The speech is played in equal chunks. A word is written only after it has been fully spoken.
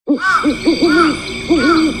The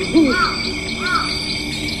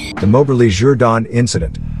Moberly-Jourdain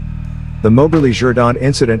Incident. The Moberly-Jourdain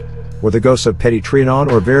Incident, or the Ghosts of Petit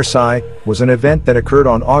Trianon or Versailles, was an event that occurred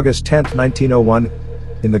on August 10, 1901,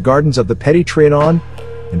 in the gardens of the Petit Trianon,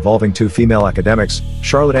 involving two female academics,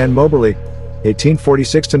 Charlotte Anne Moberly,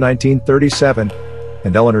 1846 to 1937,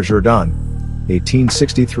 and Eleanor Jourdain,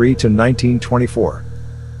 1863 to 1924.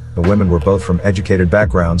 The women were both from educated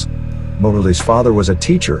backgrounds. Moberly's father was a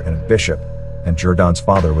teacher and a bishop, and Jourdain's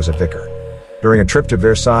father was a vicar. During a trip to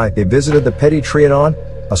Versailles, they visited the Petit Trianon,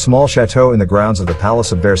 a small chateau in the grounds of the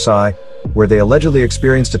Palace of Versailles, where they allegedly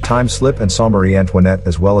experienced a time slip and saw Marie Antoinette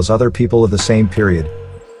as well as other people of the same period.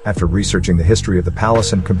 After researching the history of the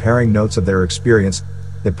palace and comparing notes of their experience,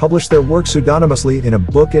 they published their work pseudonymously in a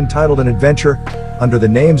book entitled An Adventure, under the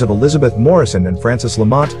names of Elizabeth Morrison and Frances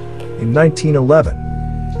Lamont, in 1911.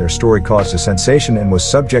 Their story caused a sensation and was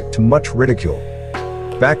subject to much ridicule.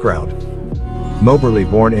 Background: Moberly,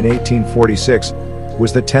 born in 1846,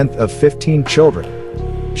 was the 10th of 15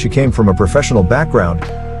 children. She came from a professional background.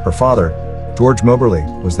 Her father, George Moberly,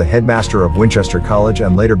 was the headmaster of Winchester College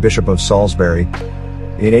and later Bishop of Salisbury.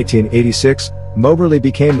 In 1886, Moberly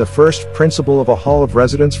became the first principal of a hall of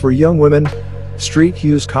residence for young women, St.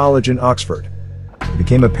 Hugh's College in Oxford. It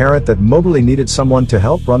became apparent that Moberly needed someone to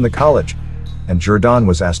help run the college, and Jourdain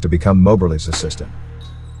was asked to become Moberly's assistant.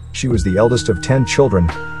 She was the eldest of 10 children,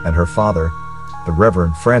 and her father, the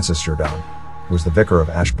Reverend Francis Jourdain, was the vicar of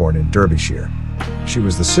Ashbourne in Derbyshire. She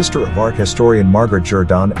was the sister of art historian Margaret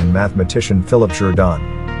Jourdain and mathematician Philip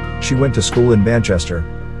Jourdain. She went to school in Manchester,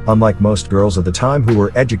 unlike most girls of the time who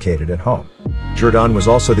were educated at home. Jourdain was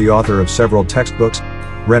also the author of several textbooks,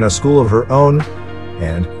 ran a school of her own,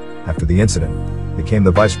 and, after the incident, became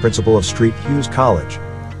the vice principal of St. Hugh's College.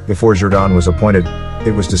 Before Jourdain was appointed,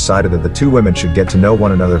 it was decided that the two women should get to know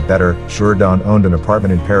one another better. Jourdain owned an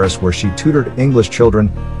apartment in Paris where she tutored English children,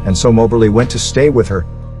 and so Moberly went to stay with her.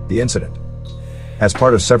 The incident. As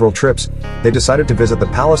part of several trips, they decided to visit the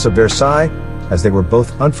Palace of Versailles, as they were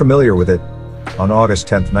both unfamiliar with it. On August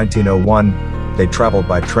 10, 1901, they traveled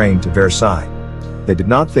by train to Versailles. They did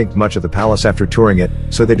not think much of the palace after touring it,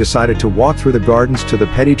 so they decided to walk through the gardens to the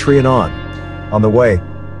Petit Trianon. On the way,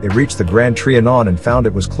 they reached the Grand Trianon and found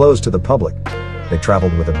it was closed to the public. They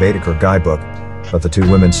traveled with a Baedeker guidebook, but the two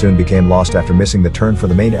women soon became lost after missing the turn for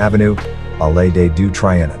the main avenue, Allée des Deux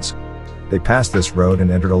Trianons. They passed this road and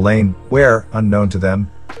entered a lane, where, unknown to them,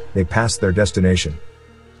 they passed their destination.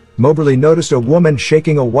 Moberly noticed a woman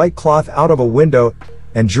shaking a white cloth out of a window,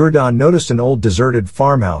 and Jourdain noticed an old deserted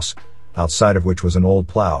farmhouse, outside of which was an old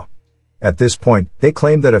plow. At this point, they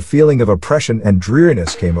claimed that a feeling of oppression and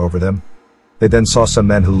dreariness came over them. They then saw some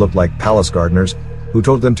men who looked like palace gardeners, who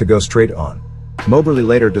told them to go straight on. Moberly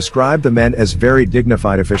later described the men as very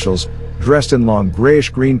dignified officials, dressed in long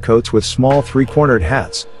grayish-green coats with small three-cornered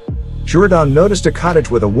hats. Jourdain noticed a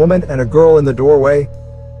cottage with a woman and a girl in the doorway.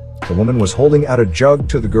 The woman was holding out a jug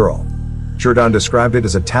to the girl. Jourdain described it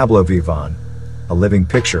as a tableau vivant, a living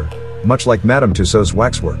picture, much like Madame Tussauds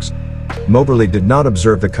waxworks. Moberly did not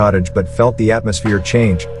observe the cottage but felt the atmosphere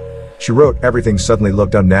change. She wrote, "Everything suddenly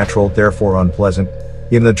looked unnatural, therefore unpleasant.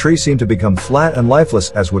 Even the tree seemed to become flat and lifeless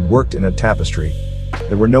as would worked in a tapestry.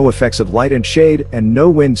 There were no effects of light and shade, and no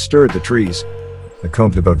wind stirred the trees." The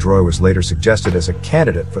Comte de Vaudreuil was later suggested as a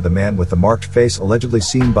candidate for the man with the marked face allegedly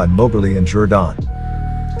seen by Moberly and Jourdain.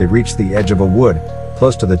 They reached the edge of a wood,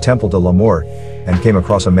 close to the Temple de la Mort, and came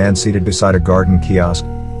across a man seated beside a garden kiosk,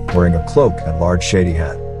 wearing a cloak and large shady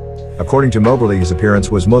hat. According to Moberly, his appearance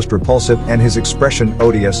was most repulsive and his expression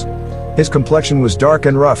odious. His complexion was dark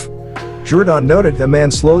and rough. Jourdain noted the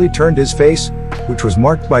man slowly turned his face, which was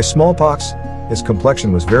marked by smallpox. His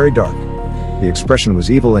complexion was very dark. The expression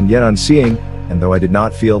was evil and yet unseeing, and though I did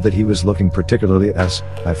not feel that he was looking particularly at us,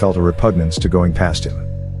 I felt a repugnance to going past him.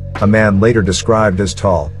 A man later described as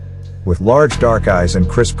tall, with large dark eyes and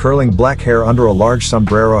crisp curling black hair under a large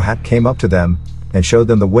sombrero hat, came up to them and showed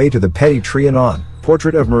them the way to the Petit Trianon.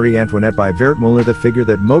 Portrait of Marie Antoinette by Wertmuller. The figure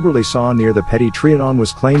that Moberly saw near the Petit Trianon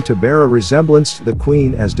was claimed to bear a resemblance to the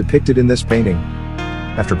Queen as depicted in this painting.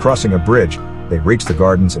 After crossing a bridge, they reached the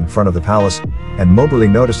gardens in front of the palace, and Moberly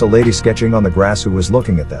noticed a lady sketching on the grass who was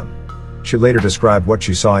looking at them. She later described what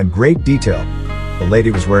she saw in great detail. The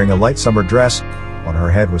lady was wearing a light summer dress, on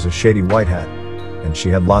her head was a shady white hat, and she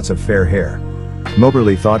had lots of fair hair.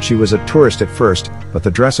 Moberly thought she was a tourist at first, but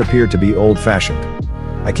the dress appeared to be old-fashioned.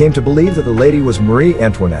 I came to believe that the lady was Marie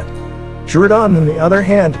Antoinette. Jourdain, on the other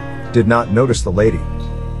hand, did not notice the lady.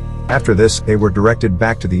 After this, they were directed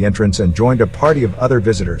back to the entrance and joined a party of other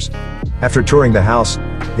visitors. After touring the house,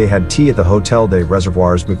 they had tea at the Hotel des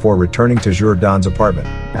Reservoirs before returning to Jourdain's apartment.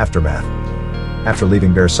 Aftermath. After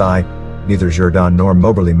leaving Versailles, neither Jourdain nor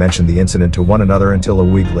Moberly mentioned the incident to one another until a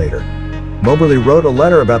week later. Moberly wrote a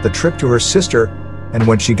letter about the trip to her sister, and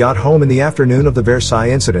when she got home in the afternoon of the Versailles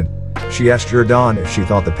incident, she asked Jourdain if she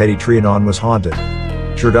thought the Petit Trianon was haunted.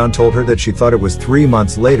 Jourdain told her that she thought it was 3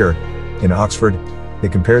 months later. In Oxford, they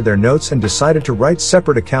compared their notes and decided to write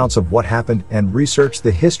separate accounts of what happened and research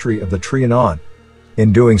the history of the Trianon.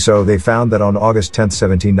 In doing so, they found that on August 10,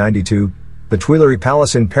 1792, the Tuileries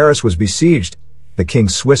Palace in Paris was besieged, the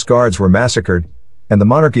king's Swiss guards were massacred, and the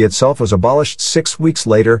monarchy itself was abolished 6 weeks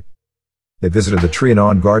later. They visited the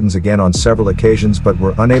Trianon gardens again on several occasions but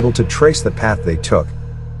were unable to trace the path they took.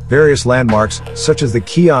 Various landmarks, such as the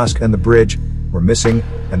kiosk and the bridge, were missing,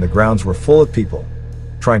 and the grounds were full of people.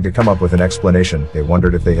 Trying to come up with an explanation, they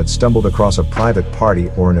wondered if they had stumbled across a private party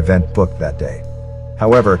or an event booked that day.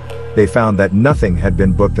 However, they found that nothing had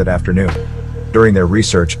been booked that afternoon. During their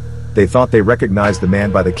research, they thought they recognized the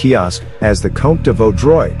man by the kiosk as the Comte de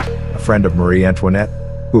Vaudreuil, a friend of Marie Antoinette,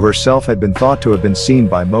 who herself had been thought to have been seen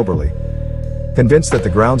by Moberly. Convinced that the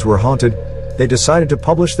grounds were haunted, they decided to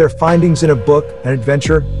publish their findings in a book, An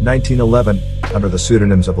Adventure, 1911, under the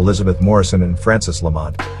pseudonyms of Elizabeth Morrison and Frances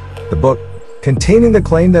Lamont. The book, containing the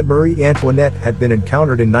claim that Marie Antoinette had been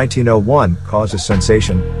encountered in 1901, caused a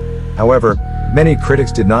sensation. However, many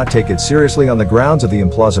critics did not take it seriously on the grounds of the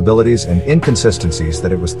implausibilities and inconsistencies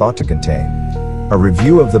that it was thought to contain. A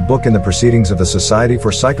review of the book in the Proceedings of the Society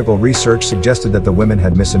for Psychical Research suggested that the women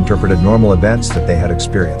had misinterpreted normal events that they had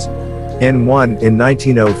experienced. In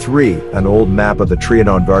 1903, an old map of the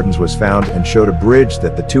Trianon Gardens was found and showed a bridge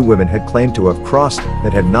that the two women had claimed to have crossed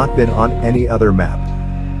that had not been on any other map.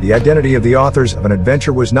 The identity of the authors of An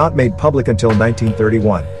Adventure was not made public until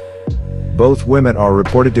 1931. Both women are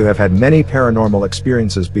reported to have had many paranormal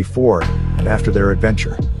experiences before and after their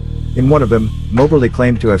adventure. In one of them, Moberly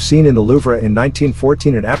claimed to have seen in the Louvre in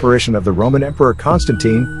 1914 an apparition of the Roman Emperor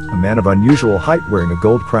Constantine, a man of unusual height wearing a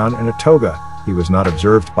gold crown and a toga. He was not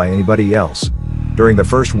observed by anybody else. During the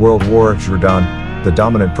First World War, Jourdain, the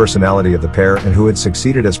dominant personality of the pair and who had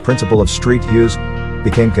succeeded as principal of Street Hughes,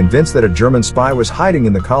 became convinced that a German spy was hiding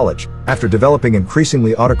in the college. After developing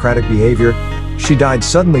increasingly autocratic behavior, she died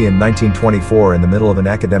suddenly in 1924 in the middle of an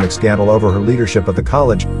academic scandal over her leadership of the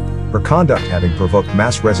college, her conduct having provoked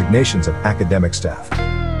mass resignations of academic staff.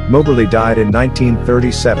 Moberly died in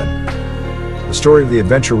 1937. The story of the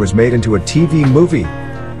adventure was made into a TV movie,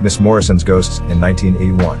 Miss Morrison's Ghosts, in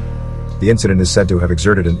 1981. The incident is said to have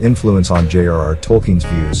exerted an influence on J.R.R. Tolkien's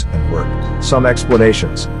views and work. Some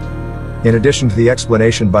explanations. In addition to the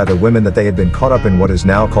explanation by the women that they had been caught up in what is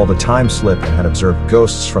now called a time slip and had observed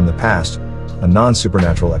ghosts from the past, a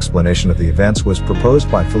non-supernatural explanation of the events was proposed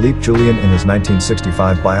by Philippe Julien in his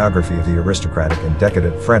 1965 biography of the aristocratic and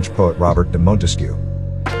decadent French poet Robert de Montesquieu.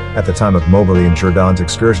 At the time of Moberly and Jourdain's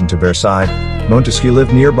excursion to Versailles, Montesquieu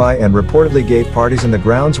lived nearby and reportedly gave parties in the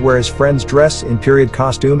grounds where his friends dressed in period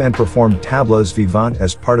costume and performed tableaux vivants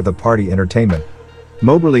as part of the party entertainment.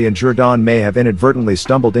 Moberly and Jourdain may have inadvertently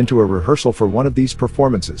stumbled into a rehearsal for one of these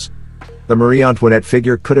performances. The Marie Antoinette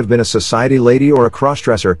figure could have been a society lady or a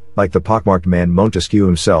crossdresser, like the pockmarked man Montesquieu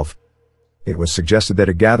himself. It was suggested that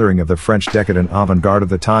a gathering of the French decadent avant-garde of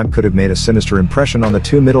the time could have made a sinister impression on the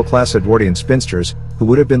two middle-class Edwardian spinsters, who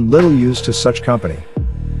would have been little used to such company.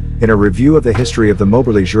 In a review of the history of the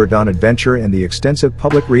Moberly-Jourdain adventure and the extensive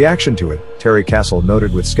public reaction to it, Terry Castle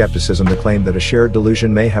noted with skepticism the claim that a shared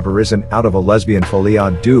delusion may have arisen out of a lesbian folie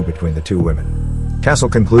à deux between the two women. Castle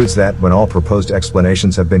concludes that, when all proposed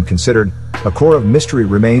explanations have been considered, a core of mystery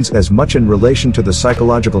remains as much in relation to the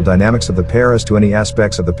psychological dynamics of the pair as to any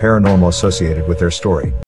aspects of the paranormal associated with their story.